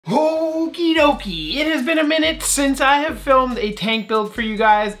Okie dokie, it has been a minute since I have filmed a tank build for you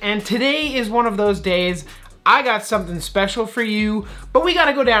guys, and today is one of those days. I got something special for you, but we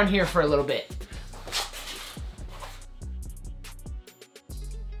gotta go down here for a little bit.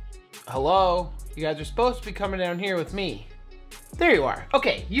 Hello? You guys are supposed to be coming down here with me. There you are.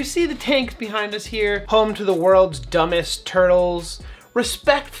 Okay, you see the tanks behind us here, home to the world's dumbest turtles,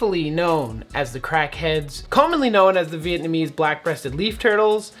 respectfully known as the crackheads, commonly known as the Vietnamese Black-breasted leaf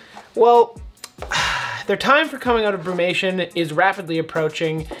turtles. Well, their time for coming out of brumation is rapidly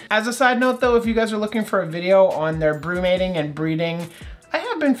approaching. As a side note though, if you guys are looking for a video on their brumating and breeding, I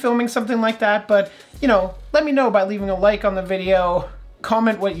have been filming something like that, but you know, let me know by leaving a like on the video,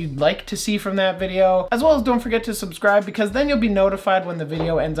 comment what you'd like to see from that video, as well as don't forget to subscribe because then you'll be notified when the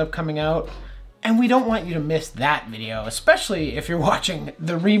video ends up coming out. And we don't want you to miss that video, especially if you're watching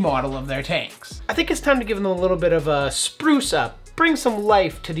the remodel of their tanks. I think it's time to give them a little bit of a spruce up, bring some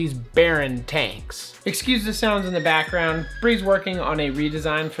life to these barren tanks. Excuse the sounds in the background. Bree's working on a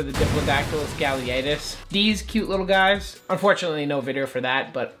redesign for the Diplodactylus galeatus. These cute little guys, unfortunately no video for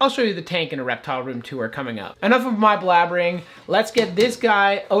that, but I'll show you the tank and a reptile room tour coming up. Enough of my blabbering. Let's get this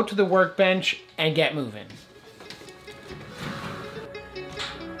guy out to the workbench and get moving.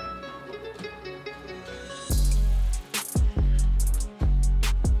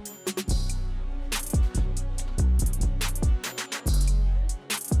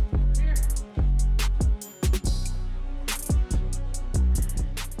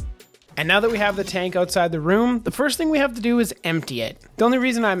 And now that we have the tank outside the room, the first thing we have to do is empty it. The only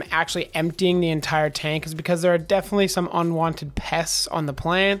reason I'm actually emptying the entire tank is because there are definitely some unwanted pests on the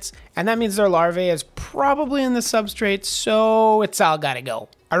plants, and that means their larvae is probably in the substrate, so it's all gotta go.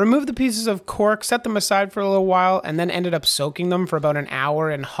 I removed the pieces of cork, set them aside for a little while, and then ended up soaking them for about an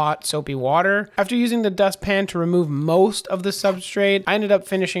hour in hot, soapy water. After using the dustpan to remove most of the substrate, I ended up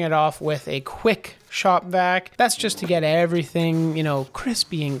finishing it off with a quick shop vac. That's just to get everything, you know,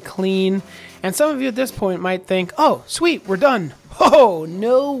 crispy and clean. And some of you at this point might think, oh, sweet, we're done. Oh,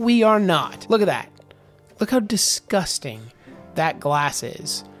 no, we are not. Look at that. Look how disgusting that glass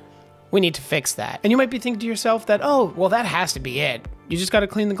is. We need to fix that. And you might be thinking to yourself that, oh, well, that has to be it. You just got to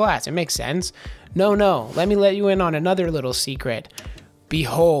clean the glass. It makes sense. No, let me let you in on another little secret.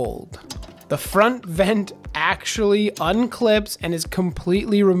 Behold, the front vent actually unclips and is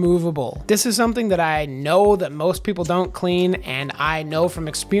completely removable. This is something that I know that most people don't clean, and I know from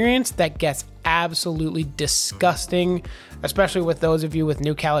experience that gets absolutely disgusting, especially with those of you with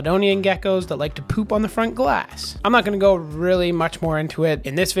New Caledonian geckos that like to poop on the front glass. I'm not going to go really much more into it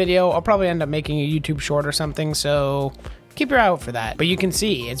in this video. I'll probably end up making a YouTube short or something, so keep your eye out for that. But you can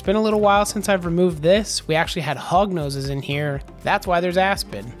see, it's been a little while since I've removed this. We actually had hog noses in here. That's why there's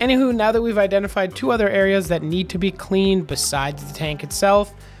aspen. Anywho, now that we've identified two other areas that need to be cleaned besides the tank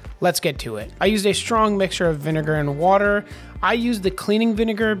itself, let's get to it. I used a strong mixture of vinegar and water. I used the cleaning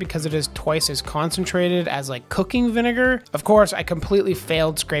vinegar because it is twice as concentrated as like cooking vinegar. Of course, I completely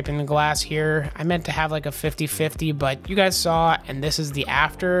failed scraping the glass here. I meant to have like a 50-50, but you guys saw, and this is the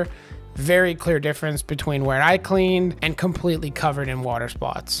after. Very clear difference between where I cleaned and completely covered in water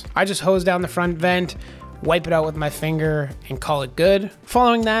spots. I just hose down the front vent, wipe it out with my finger, and call it good.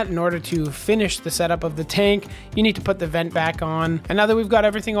 Following that, in order to finish the setup of the tank, you need to put the vent back on. And now that we've got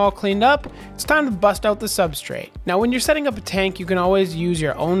everything all cleaned up, it's time to bust out the substrate. Now, when you're setting up a tank, you can always use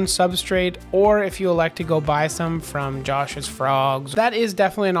your own substrate, or if you elect to go buy some from Josh's Frogs, that is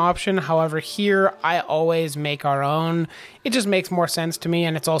definitely an option. However, here, I always make our own. It just makes more sense to me,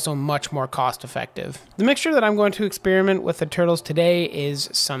 and it's also much more cost effective. The mixture that I'm going to experiment with the turtles today is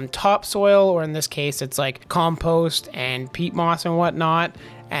some topsoil, or in this case, it's like compost and peat moss and whatnot,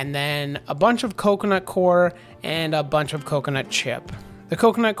 and then a bunch of coconut coir and a bunch of coconut chip. The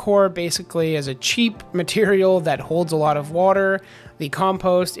coconut coir basically is a cheap material that holds a lot of water. The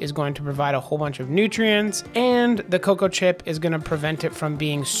compost is going to provide a whole bunch of nutrients, and the cocoa chip is going to prevent it from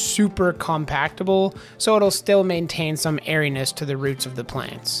being super compactable, so it'll still maintain some airiness to the roots of the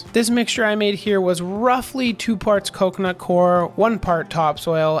plants. This mixture I made here was roughly 2 parts coconut coir, 1 part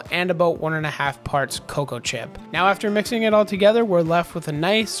topsoil, and about 1.5 parts cocoa chip. Now after mixing it all together, we're left with a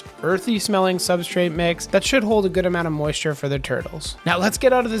nice, earthy smelling substrate mix that should hold a good amount of moisture for the turtles. Now let's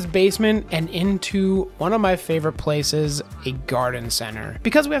get out of this basement and into one of my favorite places, a garden center.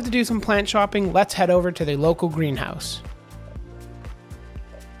 Because we have to do some plant shopping, let's head over to the local greenhouse.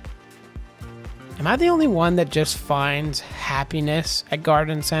 Am I the only one that just finds happiness at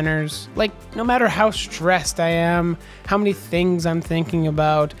garden centers? Like, no matter how stressed I am, how many things I'm thinking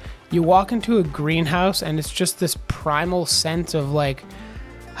about, you walk into a greenhouse and it's just this primal sense of like,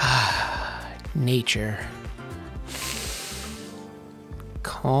 nature.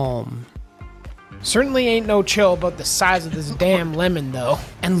 calm. Certainly ain't no chill about the size of this damn lemon though.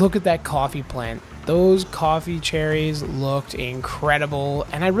 And look at that coffee plant. Those coffee cherries looked incredible,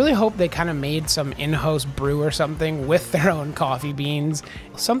 and I really hope they kind of made some in-house brew or something with their own coffee beans.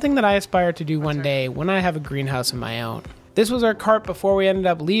 Something that I aspire to do one day when I have a greenhouse of my own. This was our cart before we ended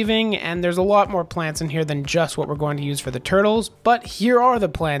up leaving, and there's a lot more plants in here than just what we're going to use for the turtles, but here are the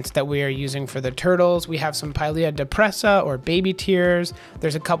plants that we are using for the turtles. We have some Pilea depressa or baby tears,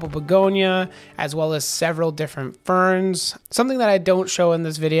 there's a couple begonia, as well as several different ferns. Something that I don't show in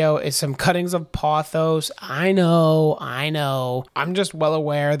this video is some cuttings of pothos. I know. I'm just well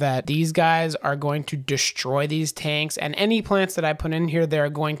aware that these guys are going to destroy these tanks, and any plants that I put in here, they're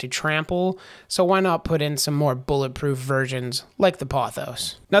going to trample, so why not put in some more bulletproof versions like the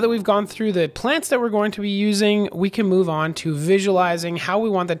pothos. Now that we've gone through the plants that we're going to be using, we can move on to visualizing how we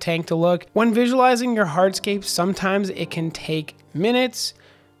want the tank to look. When visualizing your hardscape, sometimes it can take minutes,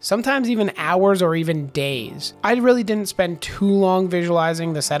 sometimes even hours or even days. I really didn't spend too long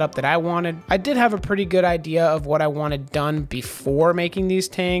visualizing the setup that I wanted. I did have a pretty good idea of what I wanted done before making these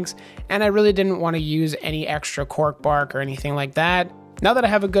tanks, and I really didn't want to use any extra cork bark or anything like that. Now that I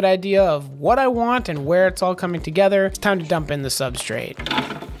have a good idea of what I want and where it's all coming together, it's time to dump in the substrate.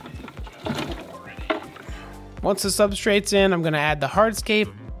 Once the substrate's in, I'm going to add the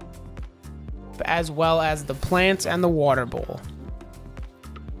hardscape, as well as the plants and the water bowl.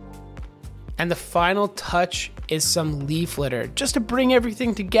 And the final touch is some leaf litter, just to bring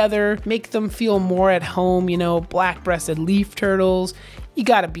everything together, make them feel more at home, you know, black-breasted leaf turtles. You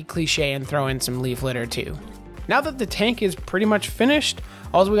gotta be cliche and throw in some leaf litter too. Now that the tank is pretty much finished,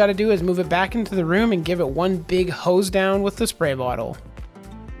 all we gotta do is move it back into the room and give it one big hose down with the spray bottle.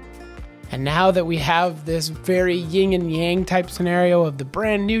 And now that we have this very yin and yang type scenario of the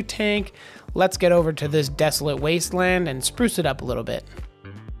brand new tank, let's get over to this desolate wasteland and spruce it up a little bit.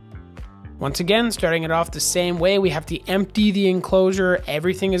 Once again, starting it off the same way, we have to empty the enclosure.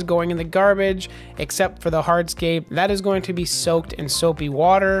 Everything is going in the garbage except for the hardscape. That is going to be soaked in soapy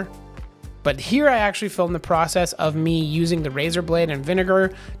water. But here I actually filmed the process of me using the razor blade and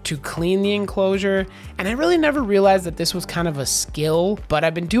vinegar to clean the enclosure, and I really never realized that this was kind of a skill, but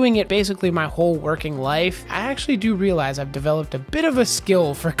I've been doing it basically my whole working life. I actually do realize I've developed a bit of a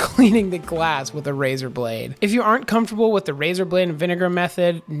skill for cleaning the glass with a razor blade. If you aren't comfortable with the razor blade and vinegar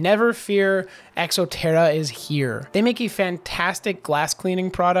method, never fear, Exoterra is here. They make a fantastic glass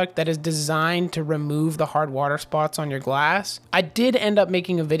cleaning product that is designed to remove the hard water spots on your glass. I did end up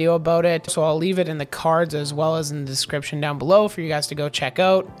making a video about it, so I'll leave it in the cards as well as in the description down below for you guys to go check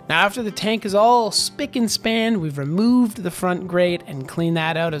out. Now after the tank is all spick and span, we've removed the front grate and cleaned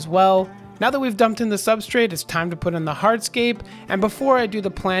that out as well. Now that we've dumped in the substrate, it's time to put in the hardscape, and before I do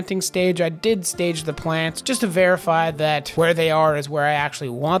the planting stage, I did stage the plants just to verify that where they are is where I actually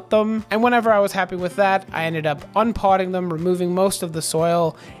want them. And whenever I was happy with that, I ended up unpotting them, removing most of the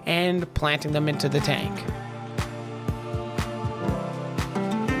soil, and planting them into the tank.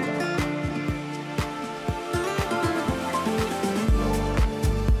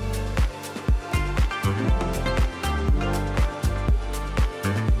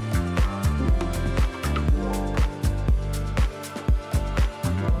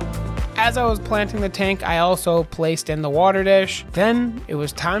 As I was planting the tank, I also placed in the water dish. Then it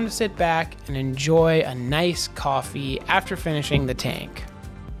was time to sit back and enjoy a nice coffee after finishing the tank.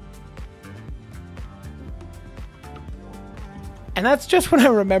 And that's just when I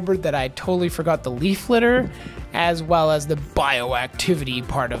remembered that I totally forgot the leaf litter, as well as the bioactivity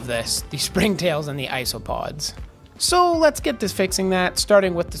part of this, the springtails and the isopods. So let's get to fixing that,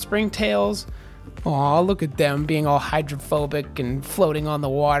 starting with the springtails. Aw, look at them being all hydrophobic and floating on the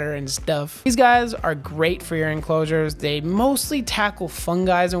water and stuff. These guys are great for your enclosures. They mostly tackle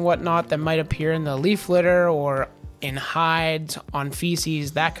fungi and whatnot that might appear in the leaf litter or in hides, on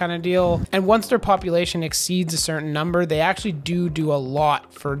feces, that kind of deal. And once their population exceeds a certain number, they actually do a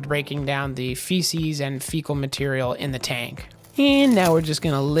lot for breaking down the feces and fecal material in the tank. And now we're just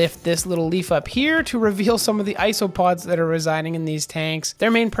gonna lift this little leaf up here to reveal some of the isopods that are residing in these tanks.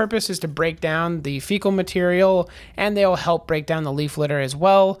 Their main purpose is to break down the fecal material, and they'll help break down the leaf litter as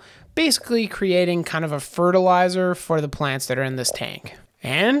well, basically creating kind of a fertilizer for the plants that are in this tank.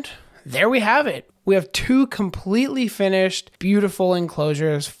 And there we have it. We have two completely finished, beautiful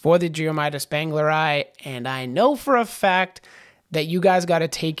enclosures for the Geomyda spangleri, and I know for a fact that you guys got to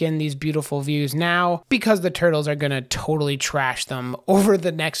take in these beautiful views now, because the turtles are going to totally trash them over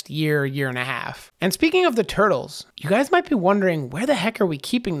the next year and a half. And speaking of the turtles, you guys might be wondering, where the heck are we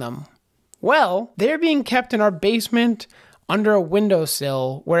keeping them? Well, they're being kept in our basement under a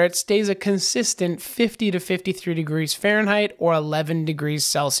windowsill where it stays a consistent 50 to 53 degrees Fahrenheit or 11 degrees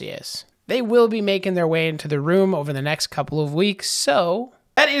Celsius. They will be making their way into the room over the next couple of weeks, so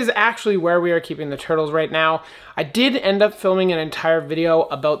that is actually where we are keeping the turtles right now. I did end up filming an entire video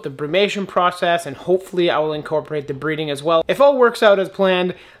about the brumation process, and hopefully I will incorporate the breeding as well. If all works out as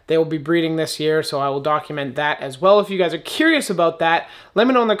planned, they will be breeding this year, so I will document that as well. If you guys are curious about that, let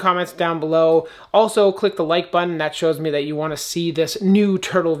me know in the comments down below. Also, click the like button. That shows me that you want to see this new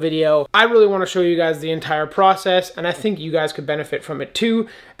turtle video. I really want to show you guys the entire process, and I think you guys could benefit from it too,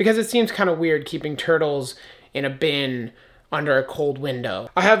 because it seems kind of weird keeping turtles in a bin under a cold window.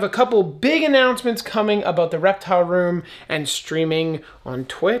 I have a couple big announcements coming about the reptile room and streaming on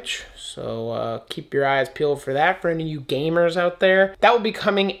Twitch, so keep your eyes peeled for that for any of you gamers out there. That will be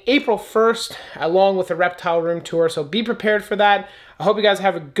coming April 1st along with the reptile room tour, so be prepared for that. I hope you guys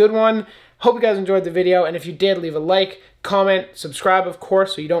have a good one. Hope you guys enjoyed the video, and if you did, leave a like, comment, subscribe of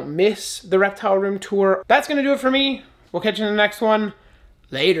course so you don't miss the reptile room tour. That's gonna do it for me. We'll catch you in the next one.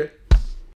 Later.